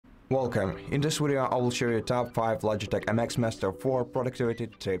Welcome. In this video I will show you top 5 Logitech MX Master 4 productivity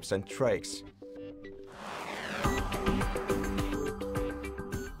tips and tricks.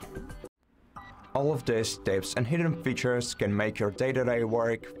 All of these tips and hidden features can make your day-to-day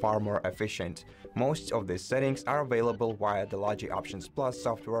work far more efficient. Most of these settings are available via the LogiOptions Plus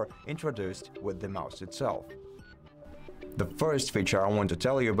software introduced with the mouse itself. The first feature I want to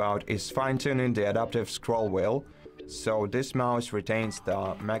tell you about is fine-tuning the adaptive scroll wheel. So this mouse retains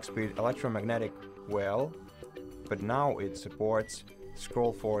the max speed electromagnetic wheel, but now it supports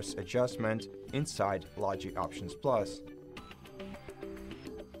scroll force adjustment inside LogiOptions Plus.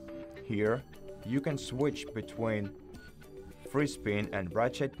 Here you can switch between free spin and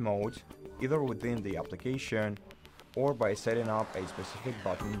ratchet mode either within the application or by setting up a specific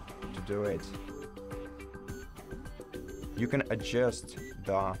button to do it. You can adjust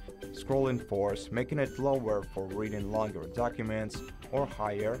the scrolling force, making it lower for reading longer documents or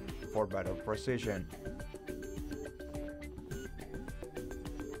higher for better precision.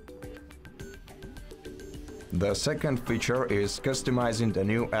 The second feature is customizing the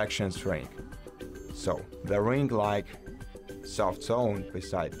new actions ring. So, the ring-like soft zone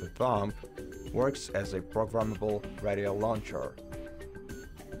beside the thumb works as a programmable radial launcher.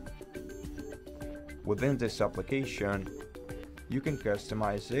 Within this application, you can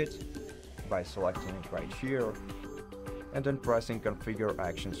customize it by selecting it right here and then pressing Configure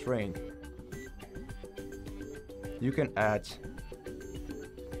Actions Ring. You can add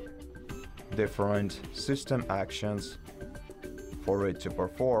different system actions for it to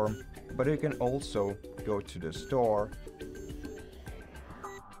perform, but you can also go to the store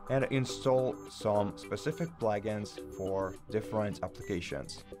and install some specific plugins for different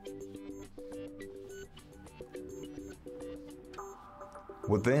applications.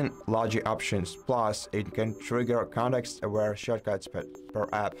 Within LogiOptions Plus, it can trigger context-aware shortcuts per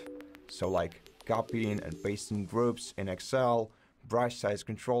app, so like copying and pasting groups in Excel, brush size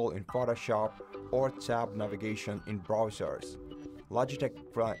control in Photoshop, or tab navigation in browsers.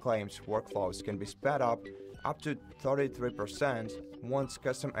 Logitech claims workflows can be sped up to 33% once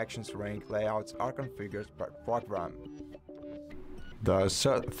custom actions ring layouts are configured per program. The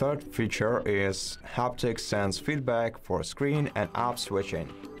third feature is haptic sense feedback for screen and app switching.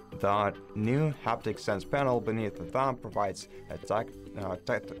 The new haptic sense panel beneath the thumb provides a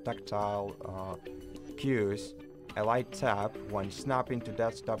tactile cues. A light tap when snapping to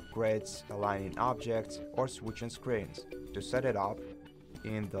desktop grids, aligning objects, or switching screens. To set it up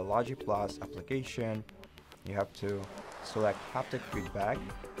in the Logi Plus application, you have to select haptic feedback,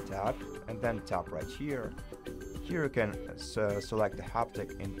 tap, and then tap right here. Here you can select the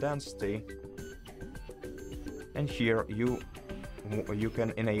haptic intensity, and here you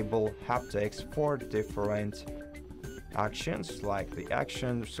can enable haptics for different actions like the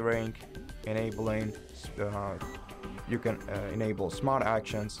actions ring, enabling you can enable smart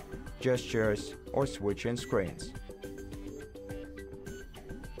actions, gestures, or switching screens.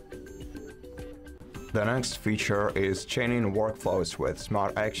 The next feature is chaining workflows with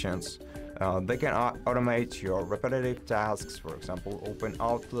smart actions. They can automate your repetitive tasks, for example, open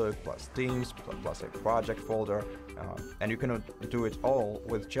Outlook plus Teams plus a project folder, and you can do it all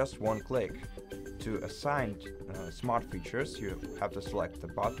with just one click. To assign smart features, you have to select the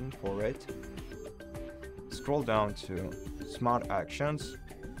button for it, scroll down to Smart Actions,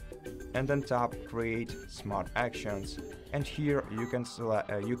 and then tap Create Smart Actions, and here you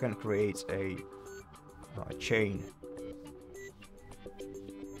can create a chain.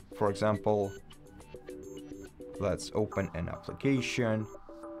 For example, let's open an application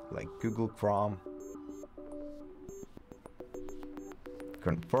like Google Chrome,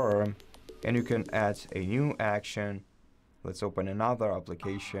 confirm, and you can add a new action. Let's open another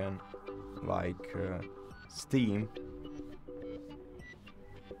application like Steam.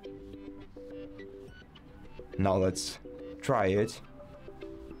 Now let's try it.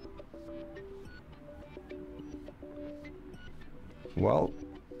 Well,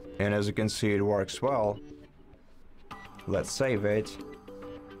 and as you can see, it works well. Let's save it.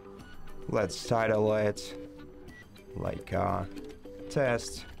 Let's title it like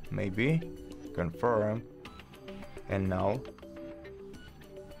test, maybe. Confirm. And now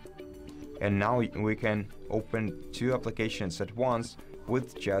we can open two applications at once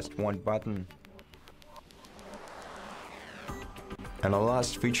with just one button. And the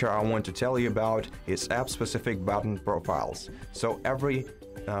last feature I want to tell you about is app-specific button profiles. So every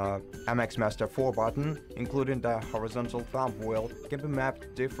MX Master 4 button, including the horizontal thumb wheel, can be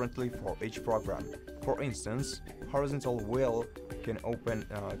mapped differently for each program. For instance, horizontal wheel can open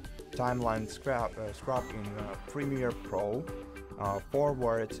timeline scrap in Premiere Pro,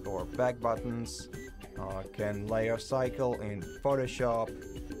 forward or back buttons, can layer cycle in Photoshop,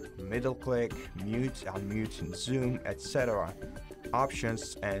 middle click, mute, unmute, and zoom, etc.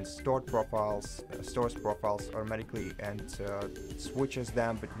 Options and stored profiles, stores profiles automatically and switches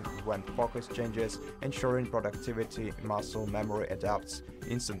them when focus changes, ensuring productivity. Muscle memory adapts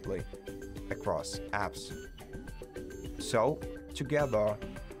instantly across apps. So, together,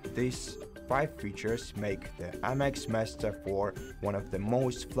 these 5 features make the MX Master 4 one of the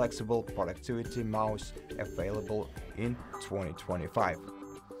most flexible productivity mouse available in 2025.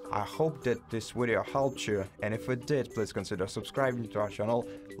 I hope that this video helped you, and if it did, please consider subscribing to our channel,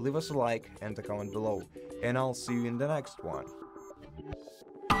 leave us a like and a comment below, and I'll see you in the next one.